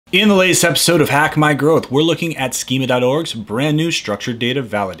In the latest episode of Hack My Growth, we're looking at schema.org's brand new structured data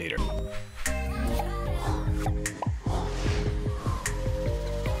validator.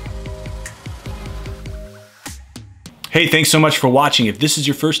 Hey, thanks so much for watching. If this is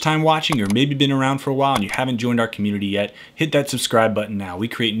your first time watching or maybe been around for a while and you haven't joined our community yet, hit that subscribe button now. We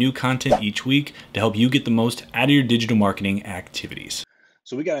create new content each week to help you get the most out of your digital marketing activities.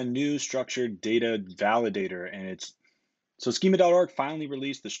 So we got a new structured data validator, and So schema.org finally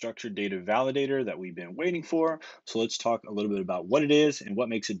released the structured data validator that we've been waiting for. So let's talk a little bit about what it is and what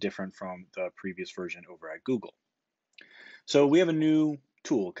makes it different from the previous version over at Google. So we have a new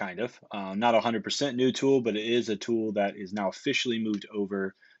tool, kind of, not a 100% new tool, but it is a tool that is now officially moved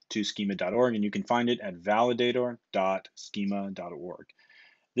over to schema.org, and you can find it at validator.schema.org.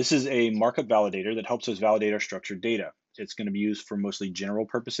 This is a markup validator that helps us validate our structured data. It's going to be used for mostly general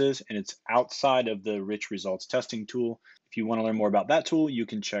purposes, and it's outside of the rich results testing tool. If you want to learn more about that tool, you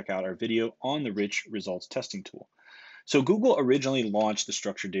can check out our video on the rich results testing tool. So Google originally launched the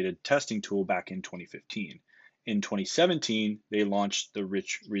structured data testing tool back in 2015. In 2017, they launched the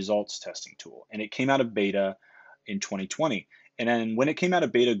rich results testing tool, and it came out of beta in 2020. And then when it came out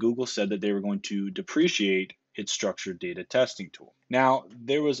of beta, Google said that they were going to depreciate its structured data testing tool. Now,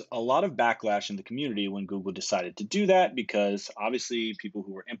 there was a lot of backlash in the community when Google decided to do that, because obviously people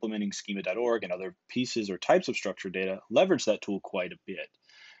who were implementing schema.org and other pieces or types of structured data leveraged that tool quite a bit.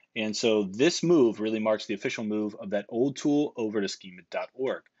 And so this move really marks the official move of that old tool over to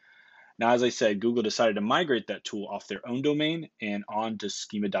schema.org. Now, as I said, Google decided to migrate that tool off their own domain and onto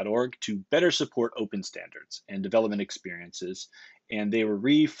schema.org to better support open standards and development experiences. And they were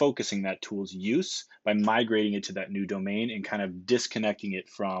refocusing that tool's use by migrating it to that new domain and kind of disconnecting it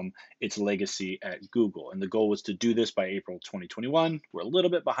from its legacy at Google. And the goal was to do this by April 2021. We're a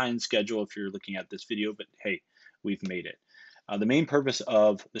little bit behind schedule if you're looking at this video, but hey, we've made it. The main purpose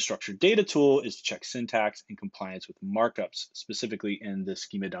of the structured data tool is to check syntax and compliance with markups, specifically in the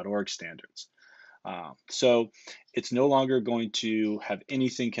schema.org standards. So it's no longer going to have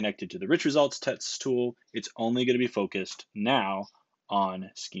anything connected to the rich results test tool. It's only going to be focused now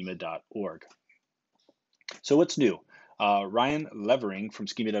on schema.org. So what's new? Ryan Levering from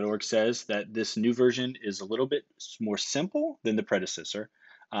schema.org says that this new version is a little bit more simple than the predecessor.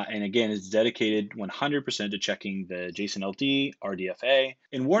 And again, it's dedicated 100% to checking the JSON LD, RDFA,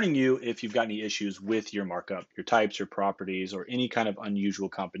 and warning you if you've got any issues with your markup, your types, your properties, or any kind of unusual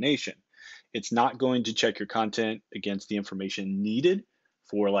combination. It's not going to check your content against the information needed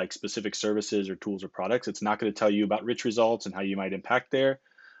for like specific services or tools or products. It's not going to tell you about rich results and how you might impact there.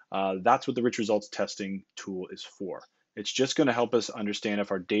 That's what the rich results testing tool is for. It's just going to help us understand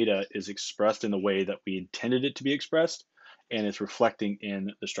if our data is expressed in the way that we intended it to be expressed, and it's reflecting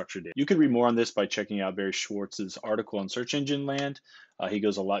in the structured data. You can read more on this by checking out Barry Schwartz's article on Search Engine Land. He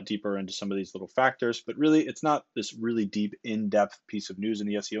goes a lot deeper into some of these little factors, but really it's not this really deep, in-depth piece of news in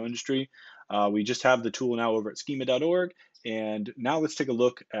the SEO industry. We just have the tool now over at schema.org, and now let's take a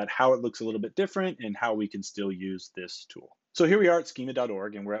look at how it looks a little bit different and how we can still use this tool. So here we are at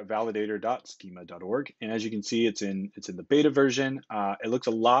schema.org, and we're at validator.schema.org. And as you can see, it's in the beta version. It looks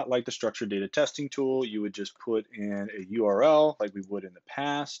a lot like the structured data testing tool. You would just put in a URL like we would in the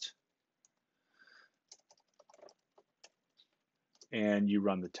past, and you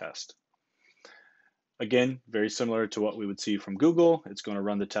run the test. Again, very similar to what we would see from Google. It's going to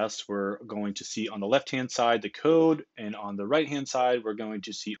run the test. We're going to see on the left-hand side the code, and on the right-hand side, we're going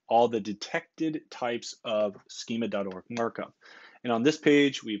to see all the detected types of schema.org markup. And on this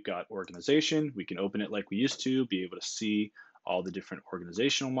page, we've got organization. We can open it like we used to, be able to see all the different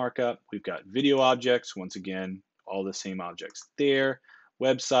organizational markup. We've got video objects. Once again, all the same objects there.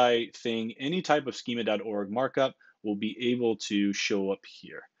 Website, thing, any type of schema.org markup will be able to show up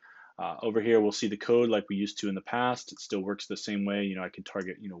here. Over here, we'll see the code like we used to in the past. It still works the same way. I can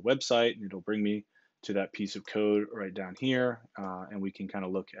target, website, and it'll bring me to that piece of code right down here, and we can kind of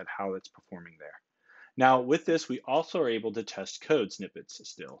look at how it's performing there. Now, with this, we also are able to test code snippets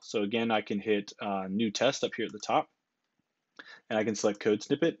still. So again, I can hit new test up here at the top, and I can select code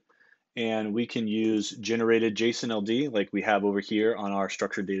snippet, and we can use generated JSON LD like we have over here on our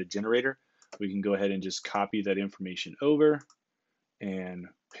structured data generator. We can go ahead and just copy that information over and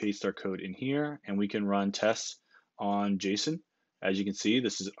paste our code in here, and we can run tests on JSON. As you can see,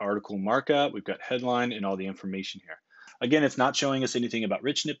 this is article markup. We've got headline and all the information here. Again, it's not showing us anything about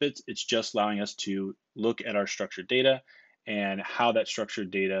rich snippets. It's just allowing us to look at our structured data and how that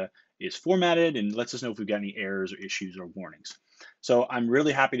structured data is formatted, and lets us know if we've got any errors or issues or warnings. So I'm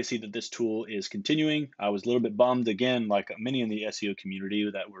really happy to see that this tool is continuing. I was a little bit bummed, again, like many in the SEO community,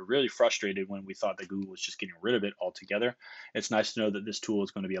 that were really frustrated when we thought that Google was just getting rid of it altogether. It's nice to know that this tool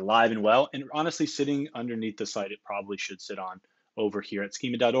is going to be alive and well, and honestly sitting underneath the site it probably should sit on over here at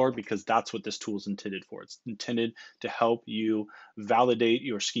schema.org, because that's what this tool is intended for. It's intended to help you validate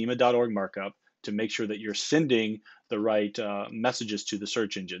your schema.org markup to make sure that you're sending the right messages to the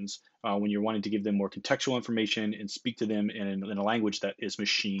search engines when you're wanting to give them more contextual information and speak to them in a language that is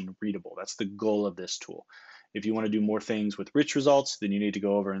machine readable. That's the goal of this tool. If you want to do more things with rich results, then you need to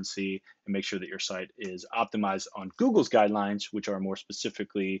go over and see and make sure that your site is optimized on Google's guidelines, which are more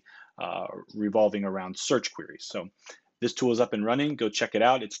specifically revolving around search queries. So this tool is up and running. Go check it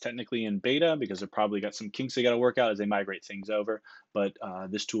out. It's technically in beta because they've probably got some kinks they got to work out as they migrate things over, but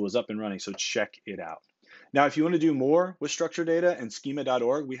this tool is up and running, so check it out. Now, if you want to do more with structured data and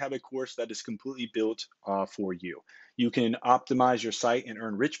schema.org, we have a course that is completely built for you. You can optimize your site and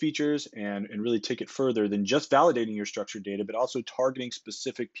earn rich features and really take it further than just validating your structured data, but also targeting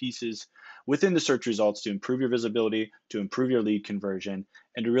specific pieces within the search results to improve your visibility, to improve your lead conversion,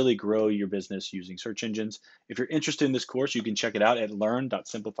 and to really grow your business using search engines. If you're interested in this course, you can check it out at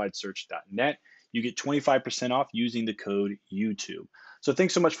learn.simplifiedsearch.net. You get 25% off using the code YouTube. So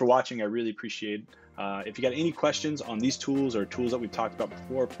thanks so much for watching. I really appreciate it. If you got any questions on these tools or tools that we've talked about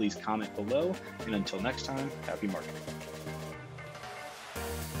before, please comment below. And until next time, happy marketing.